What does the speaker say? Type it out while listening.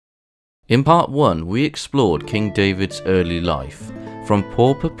In part 1, we explored King David's early life, from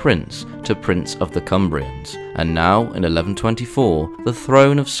pauper prince to Prince of the Cumbrians, and now in 1124 the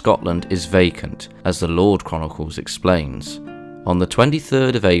throne of Scotland is vacant, as the Lord Chronicles explains. On the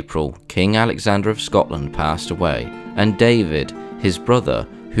 23rd of April, King Alexander of Scotland passed away, and David, his brother,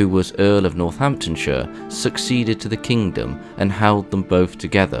 who was Earl of Northamptonshire, succeeded to the kingdom and held them both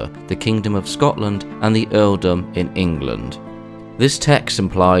together, the Kingdom of Scotland and the Earldom in England. This text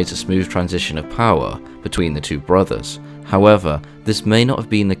implies a smooth transition of power between the two brothers. However, this may not have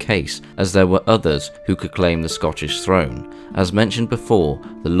been the case, as there were others who could claim the Scottish throne. As mentioned before,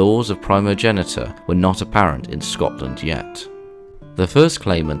 the laws of primogeniture were not apparent in Scotland yet. The first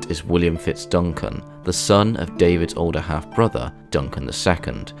claimant is William Fitz-Duncan, the son of David's older half-brother, Duncan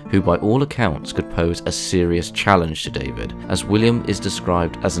II, who by all accounts could pose a serious challenge to David, as William is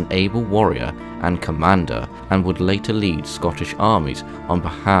described as an able warrior and commander and would later lead Scottish armies on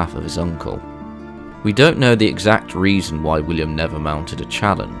behalf of his uncle. We don't know the exact reason why William never mounted a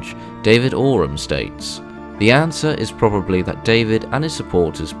challenge. David Oram states, "The answer is probably that David and his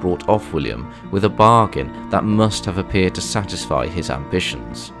supporters brought off William with a bargain that must have appeared to satisfy his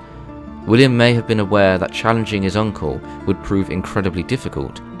ambitions." William may have been aware that challenging his uncle would prove incredibly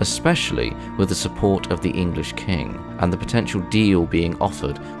difficult, especially with the support of the English king, and the potential deal being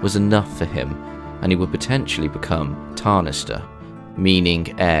offered was enough for him, and he would potentially become Tarnister,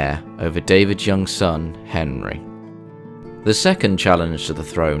 meaning heir over David's young son, Henry. The second challenge to the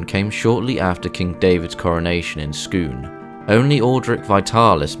throne came shortly after King David's coronation in Scone. Only Orderic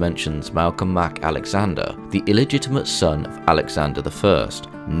Vitalis mentions Malcolm Mac Alexander, the illegitimate son of Alexander I.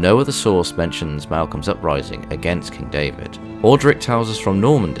 No other source mentions Malcolm's uprising against King David. Orderic tells us from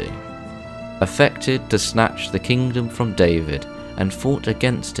Normandy, affected to snatch the kingdom from David, and fought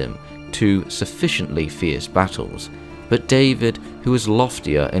against him 2 sufficiently fierce battles. But David, who was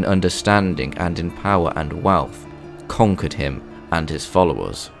loftier in understanding and in power and wealth, conquered him and his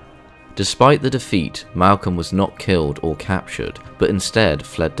followers. Despite the defeat, Malcolm was not killed or captured, but instead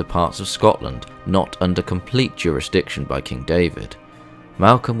fled to parts of Scotland not under complete jurisdiction by King David.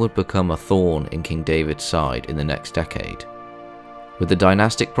 Malcolm would become a thorn in King David's side in the next decade. With the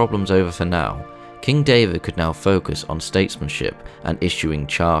dynastic problems over for now, King David could now focus on statesmanship and issuing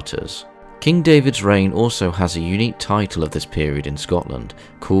charters. King David's reign also has a unique title of this period in Scotland,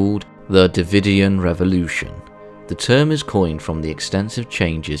 called the Davidian Revolution. The term is coined from the extensive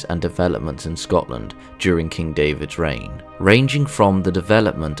changes and developments in Scotland during King David's reign, ranging from the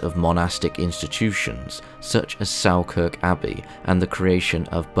development of monastic institutions such as Selkirk Abbey and the creation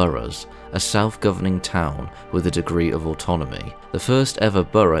of burghs, a self-governing town with a degree of autonomy. The first ever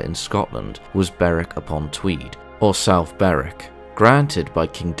borough in Scotland was Berwick upon Tweed, or South Berwick, granted by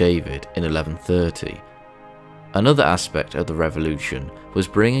King David in 1130. Another aspect of the revolution was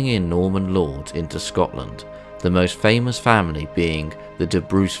bringing in Norman lords into Scotland, the most famous family being the de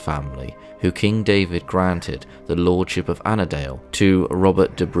Bruce family, who King David granted the lordship of Annandale to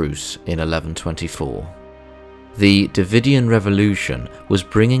Robert de Bruce in 1124. The Davidian Revolution was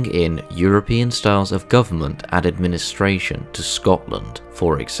bringing in European styles of government and administration to Scotland.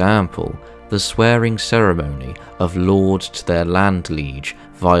 For example, the swearing ceremony of lords to their land liege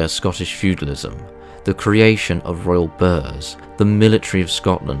via Scottish feudalism, the creation of royal burghs. The military of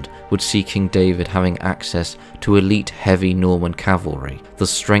Scotland would see King David having access to elite heavy Norman cavalry, thus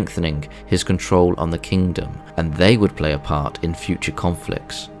strengthening his control on the kingdom, and they would play a part in future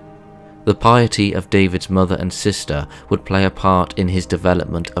conflicts. The piety of David's mother and sister would play a part in his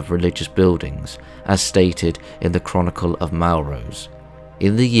development of religious buildings, as stated in the Chronicle of Melrose.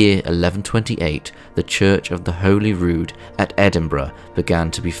 In the year 1128, the Church of the Holy Rood at Edinburgh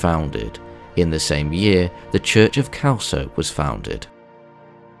began to be founded. In the same year, the Church of Kelso was founded.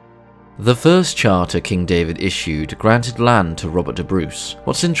 The first charter King David issued granted land to Robert de Bruce.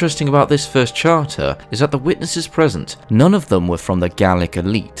 What's interesting about this first charter is that the witnesses present, none of them were from the Gallic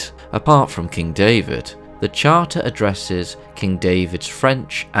elite, apart from King David. The charter addresses King David's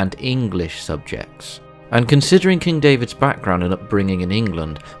French and English subjects. And considering King David's background and upbringing in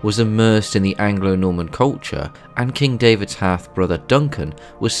England was immersed in the Anglo-Norman culture, and King David's half-brother Duncan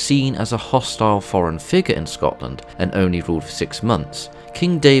was seen as a hostile foreign figure in Scotland and only ruled for 6 months,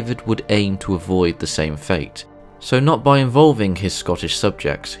 King David would aim to avoid the same fate. So not by involving his Scottish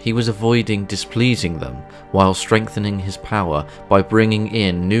subjects, he was avoiding displeasing them, while strengthening his power by bringing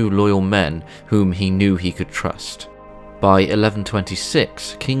in new loyal men whom he knew he could trust. By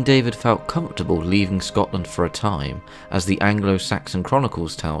 1126, King David felt comfortable leaving Scotland for a time, as the Anglo-Saxon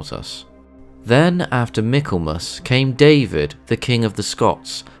chronicles tells us. Then, after Michaelmas, came David, the King of the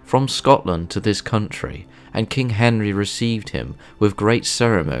Scots, from Scotland to this country, and King Henry received him with great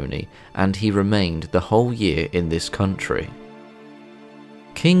ceremony, and he remained the whole year in this country.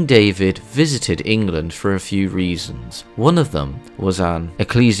 King David visited England for a few reasons. One of them was an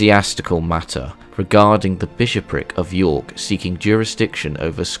ecclesiastical matter regarding the bishopric of York seeking jurisdiction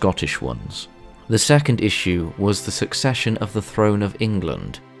over Scottish ones. The second issue was the succession of the throne of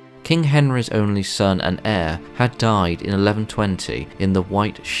England. King Henry's only son and heir had died in 1120 in the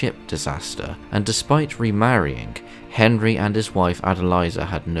White Ship disaster, and despite remarrying, Henry and his wife Adeliza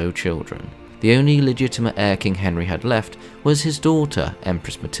had no children. The only legitimate heir King Henry had left was his daughter,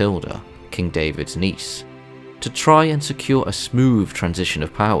 Empress Matilda, King David's niece. To try and secure a smooth transition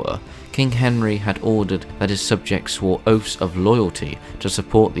of power, King Henry had ordered that his subjects swore oaths of loyalty to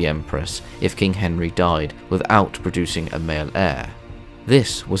support the Empress if King Henry died without producing a male heir.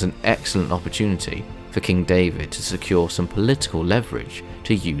 This was an excellent opportunity for King David to secure some political leverage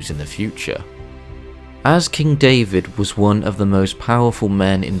to use in the future. As King David was one of the most powerful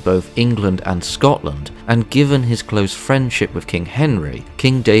men in both England and Scotland, and given his close friendship with King Henry,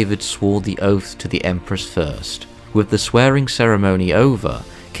 King David swore the oath to the Empress first. With the swearing ceremony over,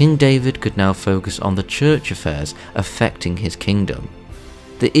 King David could now focus on the church affairs affecting his kingdom.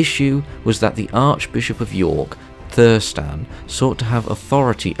 The issue was that the Archbishop of York, Thurstan, sought to have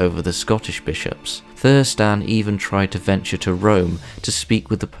authority over the Scottish bishops. Thurstan even tried to venture to Rome to speak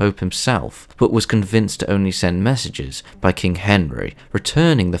with the Pope himself, but was convinced to only send messages by King Henry,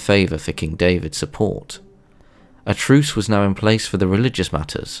 returning the favour for King David's support. A truce was now in place for the religious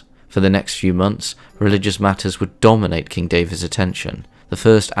matters. For the next few months, religious matters would dominate King David's attention. The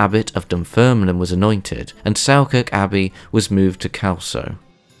first abbot of Dunfermline was anointed, and Selkirk Abbey was moved to Kelso.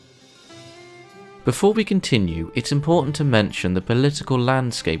 Before we continue, it's important to mention the political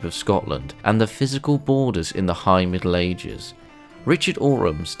landscape of Scotland and the physical borders in the High Middle Ages. Richard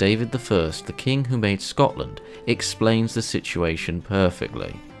Oram's David I, the king who made Scotland, explains the situation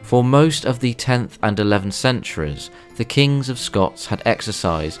perfectly. For most of the 10th and 11th centuries, the kings of Scots had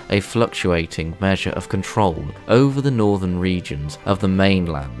exercised a fluctuating measure of control over the northern regions of the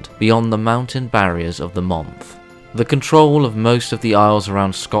mainland, beyond the mountain barriers of the Month. The control of most of the isles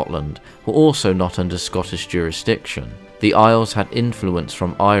around Scotland were also not under Scottish jurisdiction. The isles had influence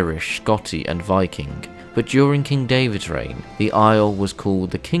from Irish, Scotty and Viking, but during King David's reign, the isle was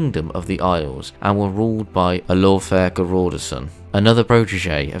called the Kingdom of the Isles and were ruled by Olorfer Garoderson, another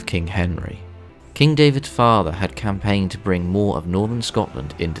protege of King Henry. King David's father had campaigned to bring more of northern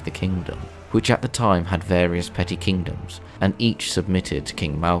Scotland into the kingdom, which at the time had various petty kingdoms, and each submitted to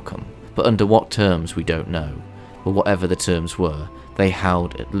King Malcolm, but under what terms we don't know. But whatever the terms were, they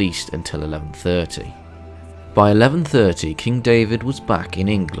held at least until 1130. By 1130, King David was back in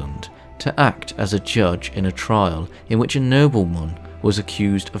England to act as a judge in a trial in which a nobleman was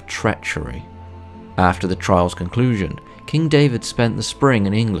accused of treachery. After the trial's conclusion, King David spent the spring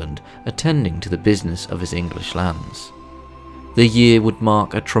in England attending to the business of his English lands. The year would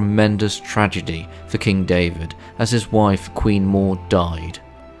mark a tremendous tragedy for King David as his wife Queen Maud died.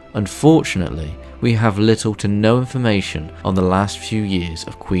 Unfortunately, we have little to no information on the last few years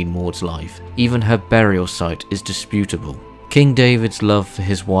of Queen Maud's life. Even her burial site is disputable. King David's love for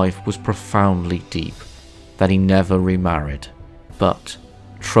his wife was profoundly deep, that he never remarried. But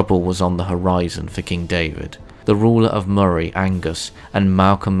trouble was on the horizon for King David. The ruler of Murray, Angus, and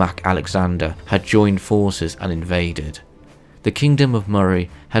Malcolm Mac Alexander had joined forces and invaded. The Kingdom of Murray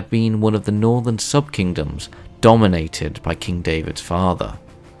had been one of the northern sub-kingdoms dominated by King David's father.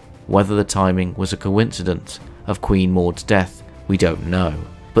 Whether the timing was a coincidence of Queen Maud's death, we don't know,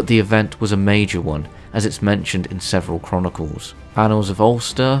 but the event was a major one as it's mentioned in several chronicles. Annals of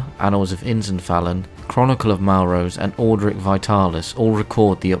Ulster, Annals of Inzenfallen, Chronicle of Malrose and Orderic Vitalis all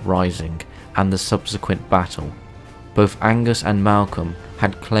record the uprising and the subsequent battle. Both Angus and Malcolm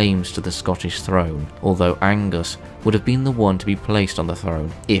had claims to the Scottish throne, although Angus would have been the one to be placed on the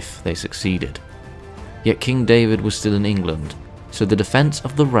throne if they succeeded. Yet King David was still in England, so the defence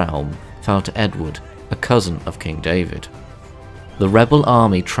of the realm fell to Edward, a cousin of King David. The rebel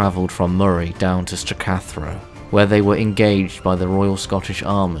army travelled from Murray down to Stracathro, where they were engaged by the Royal Scottish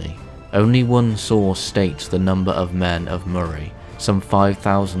Army. Only one source states the number of men of Murray, some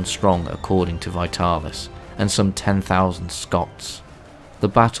 5,000 strong according to Vitalis, and some 10,000 Scots. The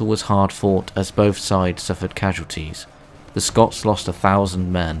battle was hard fought as both sides suffered casualties. The Scots lost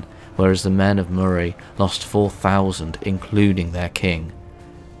 1,000 men, whereas the men of Murray lost 4,000 including their king.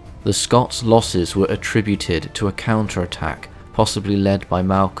 The Scots' losses were attributed to a counterattack possibly led by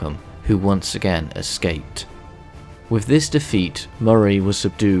Malcolm, who once again escaped. With this defeat, Murray was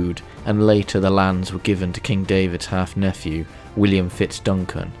subdued and later the lands were given to King David's half-nephew, William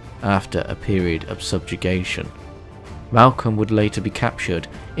Fitz-Duncan. after a period of subjugation. Malcolm would later be captured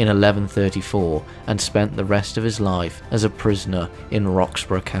in 1134 and spent the rest of his life as a prisoner in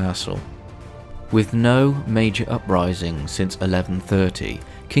Roxburgh Castle. With no major uprisings since 1130,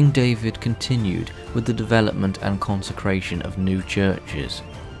 King David continued with the development and consecration of new churches.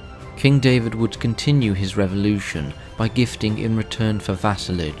 King David would continue his revolution by gifting in return for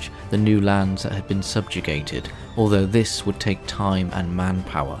vassalage the new lands that had been subjugated, although this would take time and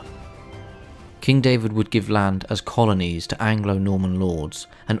manpower. King David would give land as colonies to Anglo-Norman lords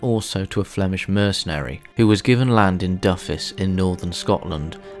and also to a Flemish mercenary who was given land in Duffus in northern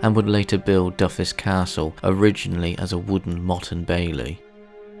Scotland and would later build Duffus Castle, originally as a wooden motte and bailey.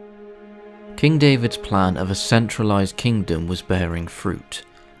 King David's plan of a centralised kingdom was bearing fruit,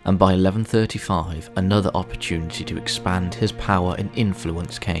 and by 1135 another opportunity to expand his power and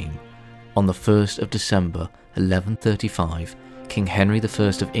influence came. On the 1st of December 1135, King Henry I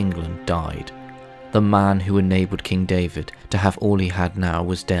of England died. The man who enabled King David to have all he had now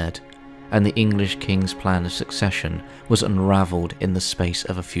was dead, and the English king's plan of succession was unravelled in the space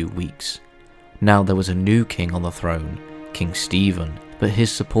of a few weeks. Now there was a new king on the throne, King Stephen, but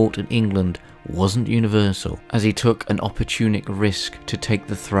his support in England wasn't universal. As he took an opportunic risk to take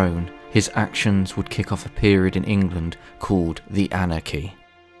the throne, his actions would kick off a period in England called the Anarchy.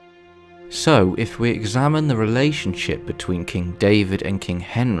 So, if we examine the relationship between King David and King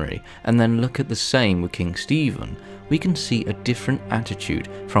Henry, and then look at the same with King Stephen, we can see a different attitude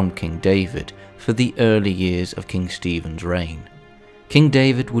from King David for the early years of King Stephen's reign. King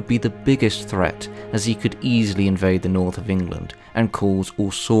David would be the biggest threat, as he could easily invade the north of England and cause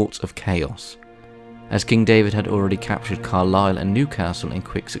all sorts of chaos. As King David had already captured Carlisle and Newcastle in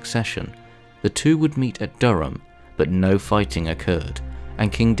quick succession, the two would meet at Durham, but no fighting occurred,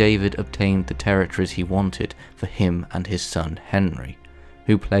 and King David obtained the territories he wanted for him and his son Henry,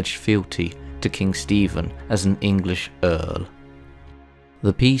 who pledged fealty to King Stephen as an English earl.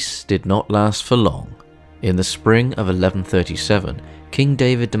 The peace did not last for long. In the spring of 1137, King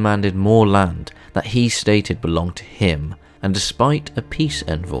David demanded more land that he stated belonged to him, and despite a peace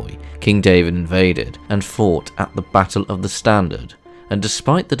envoy, King David invaded and fought at the Battle of the Standard, and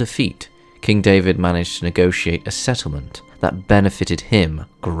despite the defeat, King David managed to negotiate a settlement that benefited him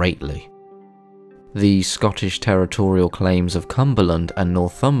greatly. The Scottish territorial claims of Cumberland and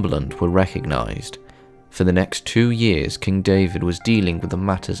Northumberland were recognised. For the next 2 years, King David was dealing with the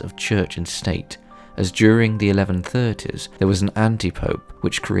matters of church and state, as during the 1130s there was an anti-pope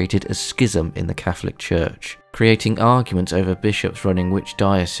which created a schism in the Catholic Church, creating arguments over bishops running which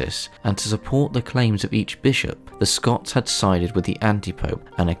diocese, and to support the claims of each bishop, the Scots had sided with the anti-pope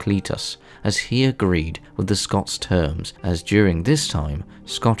Anacletus, as he agreed with the Scots' terms, as during this time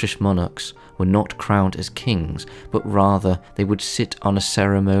Scottish monarchs were not crowned as kings, but rather they would sit on a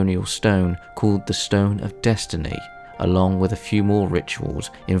ceremonial stone called the Stone of Destiny, along with a few more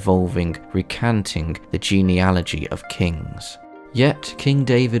rituals involving recanting the genealogy of kings. Yet King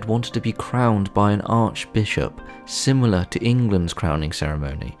David wanted to be crowned by an archbishop, similar to England's crowning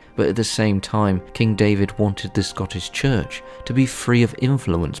ceremony, but at the same time King David wanted the Scottish Church to be free of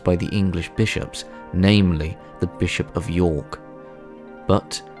influence by the English bishops, namely the Bishop of York.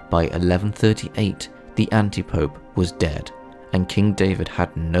 But by 1138 the anti-pope was dead, and King David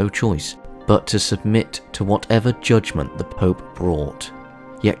had no choice but to submit to whatever judgment the Pope brought.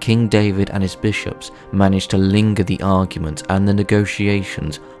 Yet King David and his bishops managed to linger the arguments and the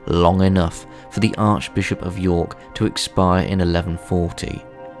negotiations long enough for the Archbishop of York to expire in 1140.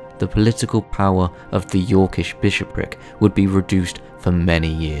 The political power of the Yorkish bishopric would be reduced for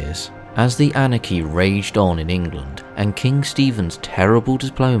many years. As the anarchy raged on in England, and King Stephen's terrible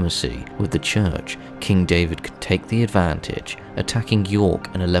diplomacy with the Church, King David could take the advantage, attacking York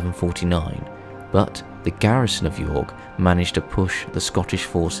in 1149, but the garrison of York managed to push the Scottish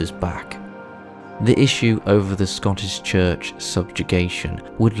forces back. The issue over the Scottish Church subjugation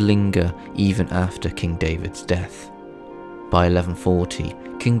would linger even after King David's death. By 1140,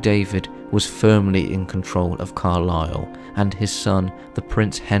 King David was firmly in control of Carlisle, and his son, the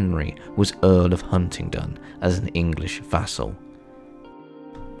Prince Henry, was Earl of Huntingdon as an English vassal.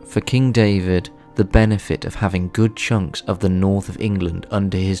 For King David, the benefit of having good chunks of the north of England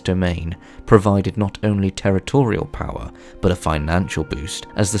under his domain provided not only territorial power, but a financial boost,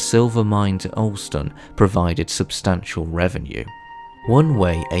 as the silver mines at Ulston provided substantial revenue. One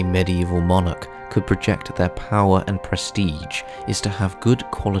way a medieval monarch could project their power and prestige is to have good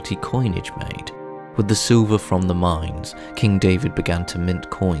quality coinage made. With the silver from the mines, King David began to mint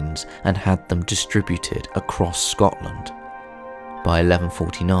coins and had them distributed across Scotland. By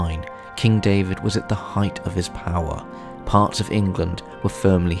 1149, King David was at the height of his power, parts of England were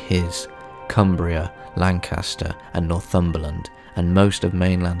firmly his: Cumbria, Lancaster and Northumberland, and most of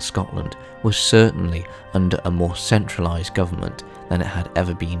mainland Scotland was certainly under a more centralised government than it had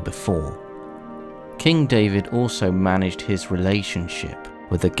ever been before. King David also managed his relationship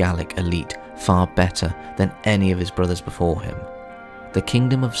with the Gallic elite far better than any of his brothers before him. The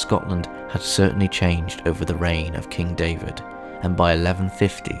Kingdom of Scotland had certainly changed over the reign of King David, and by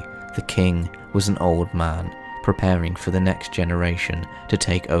 1150 the king was an old man, preparing for the next generation to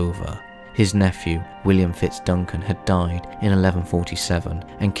take over. His nephew, William Fitz-Duncan, had died in 1147,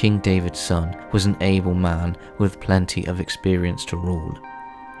 and King David's son was an able man with plenty of experience to rule.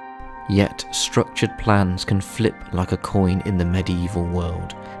 Yet structured plans can flip like a coin in the medieval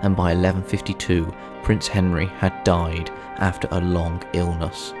world, and by 1152 Prince Henry had died after a long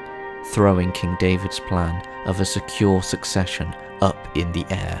illness, throwing King David's plan of a secure succession up in the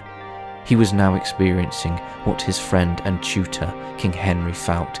air. He was now experiencing what his friend and tutor King Henry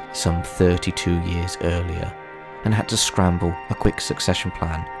felt some 32 years earlier, and had to scramble a quick succession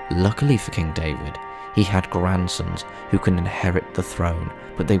plan. Luckily for King David, he had grandsons who could inherit the throne,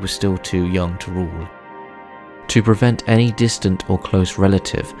 but they were still too young to rule. To prevent any distant or close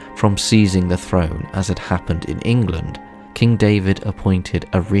relative from seizing the throne as had happened in England, King David appointed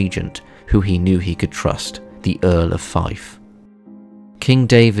a regent who he knew he could trust, the Earl of Fife. King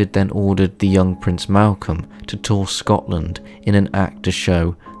David then ordered the young Prince Malcolm to tour Scotland in an act to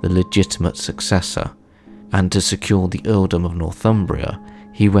show the legitimate successor, and to secure the earldom of Northumbria,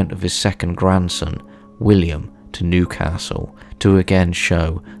 he went with his second grandson, William, to Newcastle to again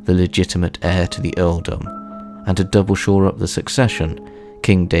show the legitimate heir to the earldom, and to double shore up the succession,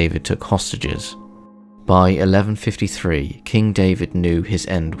 King David took hostages. By 1153, King David knew his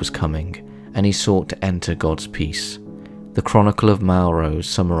end was coming, and he sought to enter God's peace. The Chronicle of Melrose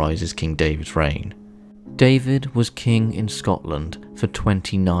summarises King David's reign. David was king in Scotland for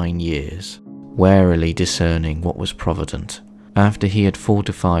 29 years, warily discerning what was provident. After he had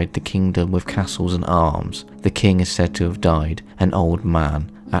fortified the kingdom with castles and arms, the king is said to have died an old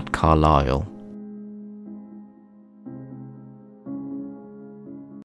man at Carlisle.